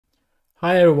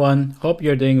Hi everyone, hope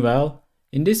you're doing well.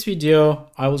 In this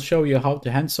video, I will show you how to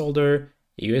hand solder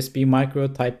a USB micro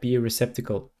Type B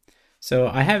receptacle. So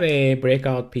I have a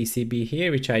breakout PCB here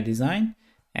which I designed,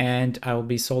 and I will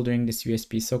be soldering this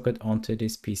USB socket onto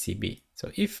this PCB.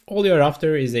 So if all you're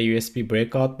after is a USB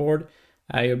breakout board,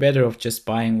 you're better off just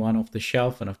buying one off the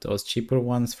shelf, one of those cheaper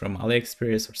ones from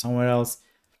AliExpress or somewhere else.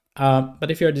 But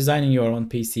if you're designing your own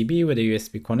PCB with a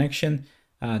USB connection,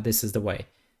 this is the way.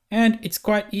 And it's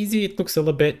quite easy. It looks a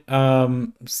little bit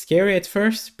scary at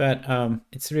first, but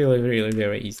it's really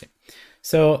very easy.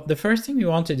 So the first thing we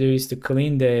want to do is to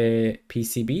clean the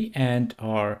PCB and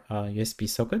our USB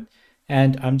socket.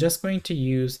 And I'm just going to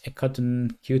use a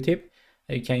cotton Q-tip.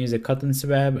 You can use a cotton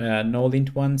swab, no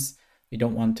lint ones. We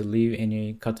don't want to leave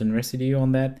any cotton residue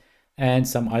on that. And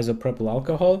some isopropyl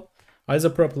alcohol.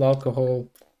 Isopropyl alcohol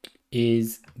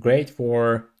is great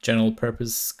for general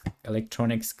purpose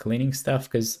electronics cleaning stuff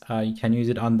because you can use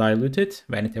it undiluted.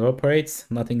 When it evaporates,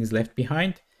 nothing is left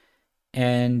behind.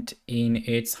 And in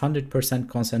its 100%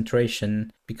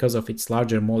 concentration, because of its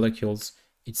larger molecules,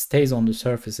 it stays on the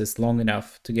surfaces long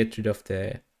enough to get rid of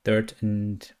the dirt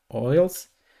and oils.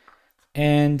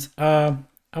 And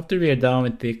after we are done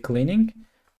with the cleaning,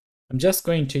 I'm just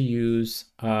going to use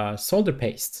solder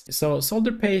paste. So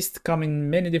solder paste comes in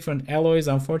many different alloys.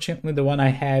 Unfortunately, the one I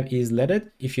have is leaded.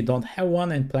 If you don't have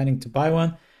one and planning to buy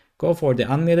one, go for the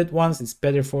unleaded ones. It's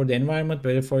better for the environment,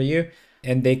 better for you.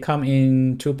 And they come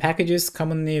in 2 packages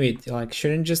commonly with like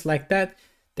syringes like that.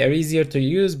 They're easier to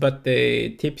use, but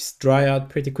the tips dry out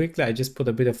pretty quickly. I just put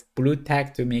a bit of blue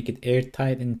tack to make it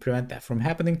airtight and prevent that from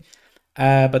happening.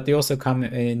 But they also come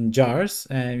in jars,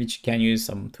 which you can use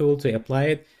some tool to apply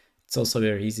it. It's also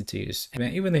very easy to use. And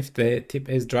even if the tip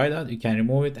is dried out, you can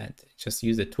remove it and just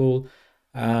use the tool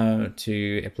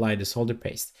to apply the solder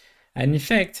paste. And in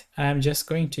fact, I'm just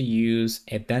going to use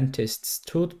a dentist's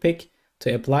toothpick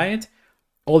to apply it.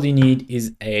 All you need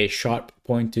is a sharp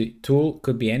pointed tool.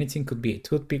 Could be anything, could be a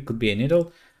toothpick, could be a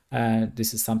needle.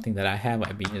 This is something that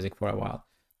I've been using for a while.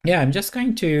 Yeah, I'm just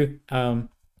going to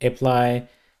apply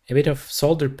a bit of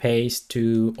solder paste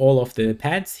to all of the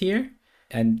pads here,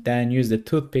 and then use the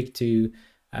toothpick to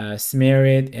smear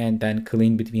it and then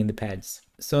clean between the pads.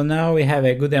 So now we have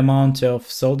a good amount of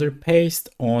solder paste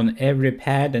on every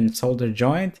pad and solder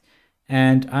joint,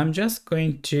 and I'm just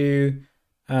going to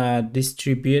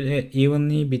distribute it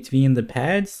evenly between the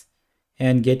pads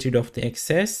and get rid of the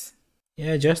excess.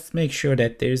 Yeah, just make sure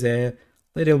that there's a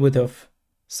little bit of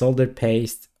solder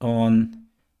paste on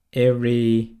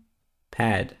every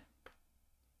pad.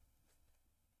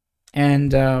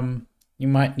 And you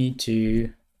might need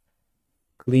to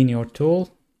clean your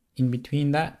tool in between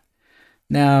that.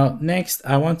 Now, next,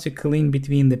 I want to clean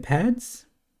between the pads.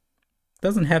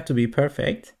 Doesn't have to be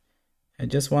perfect. I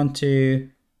just want to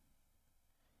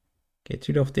get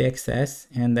rid of the excess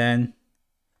and then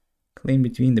clean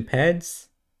between the pads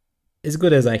as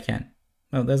good as I can.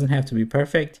 Well, it doesn't have to be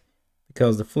perfect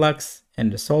because the flux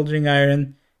and the soldering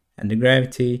iron and the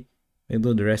gravity will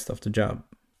do the rest of the job.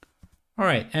 All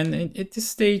right, and at this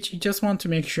stage, you just want to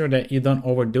make sure that you don't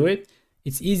overdo it.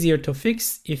 It's easier to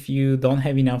fix if you don't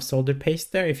have enough solder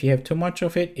paste there. If you have too much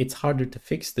of it, it's harder to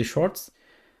fix the shorts.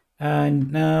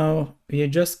 And now we are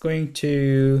just going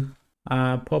to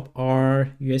pop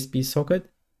our USB socket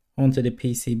onto the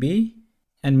PCB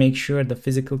and make sure the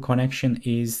physical connection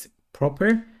is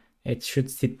proper. It should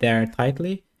sit there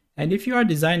tightly. And if you are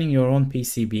designing your own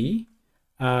PCB,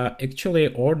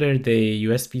 actually order the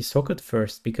USB socket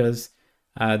first, because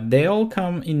they all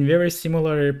come in very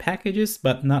similar packages,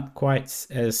 but not quite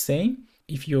as same.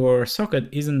 If your socket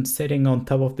isn't sitting on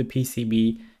top of the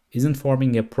PCB, isn't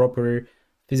forming a proper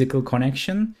physical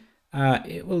connection,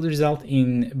 it will result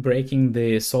in breaking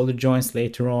the solder joints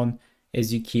later on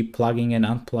as you keep plugging and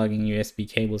unplugging USB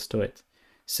cables to it.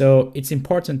 So it's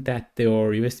important that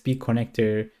your USB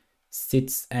connector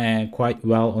sits quite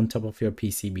well on top of your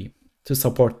PCB to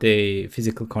support the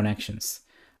physical connections.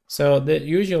 So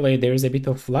usually there is a bit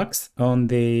of flux on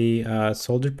the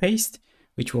solder paste,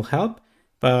 which will help,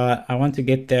 but I want to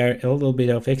get there a little bit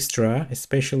of extra,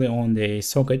 especially on the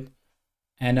socket.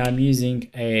 And I'm using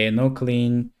a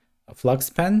no-clean flux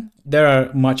pen. There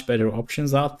are much better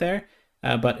options out there,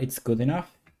 but it's good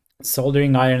enough.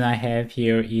 Soldering iron I have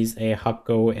here is a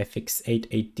Hakko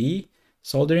FX888-D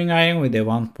soldering iron with a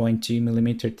 1.2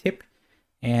 millimeter tip,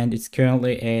 and it's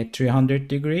currently at 300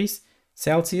 degrees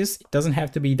Celsius. It doesn't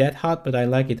have to be that hot, but I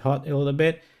like it hot a little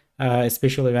bit,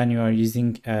 especially when you are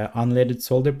using unleaded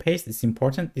solder paste. It's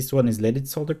important. This one is leaded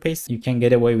solder paste. You can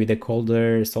get away with a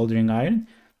colder soldering iron,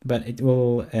 but it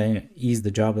will ease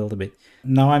the job a little bit.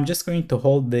 Now I'm just going to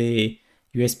hold the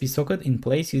USB socket in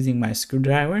place using my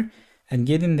screwdriver, and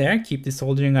get in there, keep the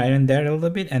soldering iron there a little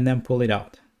bit, and then pull it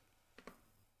out.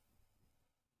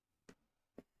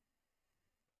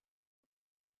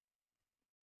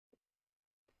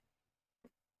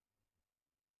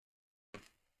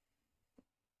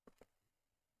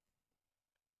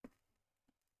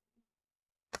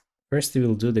 First we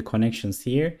will do the connections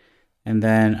here, and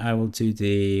then I will do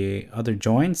the other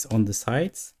joints on the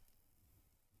sides.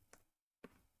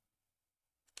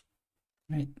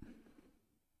 Right.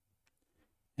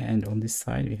 And on this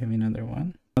side we have another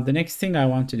one. Now, the next thing I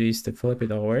want to do is to flip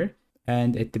it over,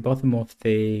 and at the bottom of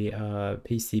the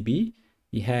PCB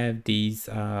we have these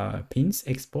pins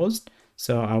exposed.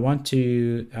 So I want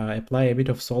to apply a bit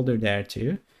of solder there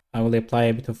too. I will apply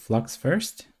a bit of flux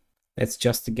first. That's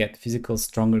just to get physical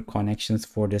stronger connections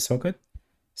for the socket.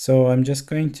 So I'm just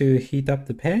going to heat up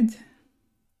the pad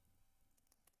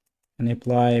and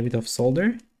apply a bit of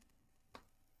solder,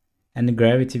 and the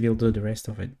gravity will do the rest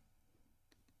of it.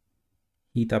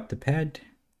 Heat up the pad.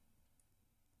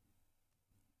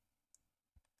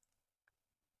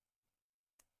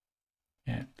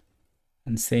 Yeah,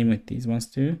 and same with these ones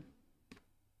too.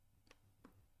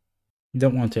 You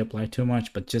don't want to apply too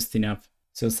much, but just enough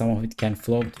so some of it can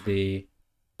flow to the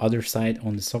other side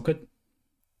on the socket.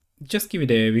 Just give it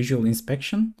a visual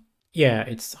inspection. Yeah,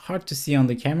 it's hard to see on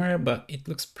the camera, but it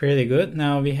looks pretty good.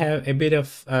 Now we have a bit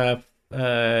of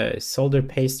solder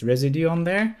paste residue on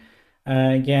there.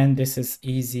 Again, this is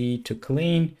easy to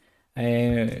clean.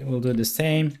 We'll do the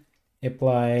same.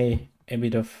 Apply a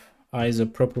bit of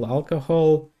isopropyl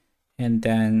alcohol and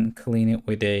then clean it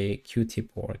with a Q-tip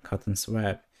or a cotton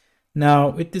swab. Now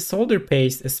with the solder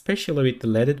paste, especially with the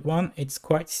leaded one, it's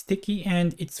quite sticky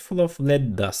and it's full of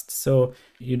lead dust. So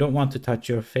you don't want to touch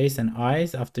your face and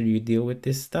eyes after you deal with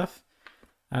this stuff.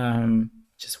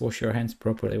 Just wash your hands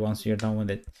properly once you're done with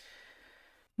it.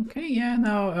 Okay, yeah,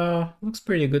 now looks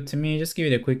pretty good to me. Just give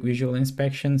it a quick visual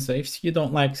inspection. So if you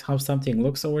don't like how something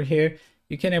looks over here,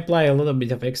 you can apply a little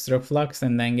bit of extra flux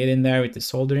and then get in there with the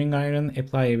soldering iron,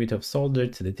 apply a bit of solder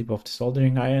to the tip of the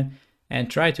soldering iron, and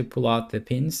try to pull out the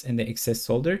pins and the excess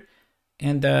solder,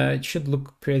 and it should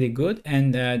look pretty good.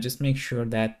 And just make sure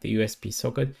that the USB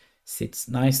socket sits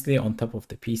nicely on top of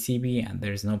the PCB and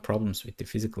there's no problems with the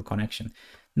physical connection.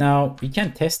 Now we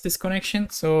can test this connection,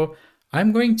 so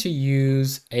I'm going to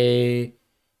use a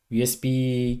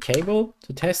USB cable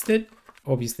to test it,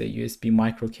 obviously a USB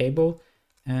micro cable,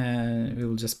 and we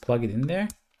will just plug it in there.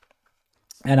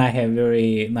 And I have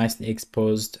very nicely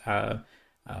exposed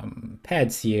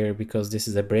pads here because this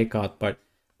is a breakout part.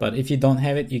 But if you don't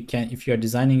have it, you can, if you're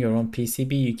designing your own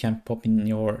PCB, you can pop in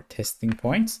your testing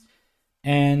points.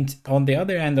 And on the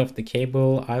other end of the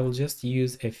cable, I will just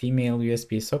use a female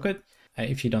USB socket.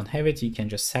 If you don't have it, you can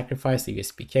just sacrifice the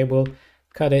USB cable,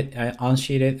 cut it,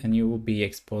 unsheath it, and you will be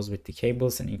exposed with the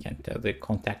cables, and you can do the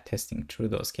contact testing through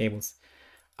those cables.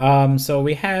 So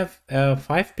we have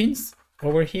 5 pins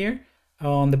over here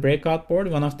on the breakout board.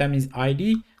 One of them is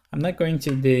ID. I'm not going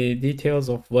to the details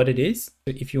of what it is.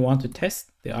 If you want to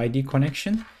test the ID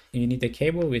connection, you need a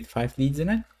cable with 5 leads in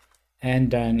it,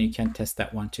 and then you can test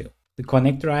that one too. The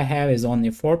connector I have is only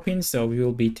 4 pins, so we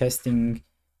will be testing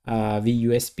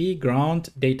VUSB, ground,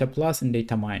 data plus, and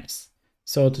data minus.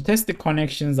 So to test the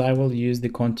connections, I will use the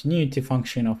continuity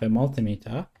function of a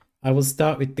multimeter. I will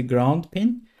start with the ground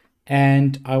pin,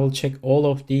 and I will check all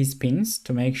of these pins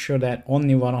to make sure that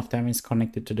only one of them is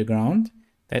connected to the ground.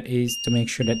 That is to make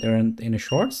sure that there aren't any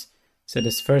shorts. So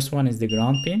this first one is the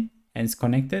ground pin and it's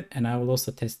connected, and I will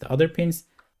also test the other pins.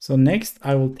 So next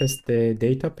I will test the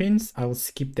data pins. I will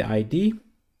skip the ID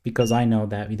because I know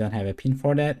that we don't have a pin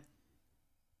for that.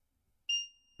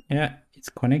 Yeah, it's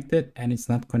connected and it's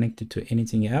not connected to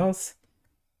anything else.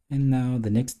 And now the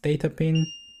next data pin.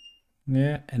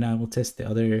 Yeah, and I will test the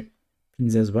other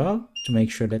pins as well to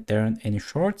make sure that there aren't any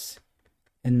shorts.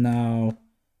 And now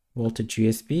voltage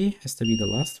USB has to be the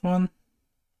last one.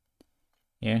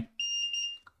 Yeah,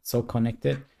 it's all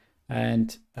connected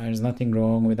and there's nothing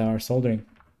wrong with our soldering.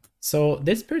 So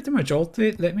that's pretty much all to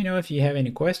it. Let me know if you have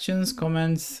any questions,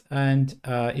 comments, and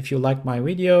if you liked my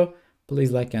video,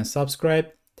 please like and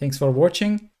subscribe. Thanks for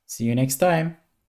watching. See you next time.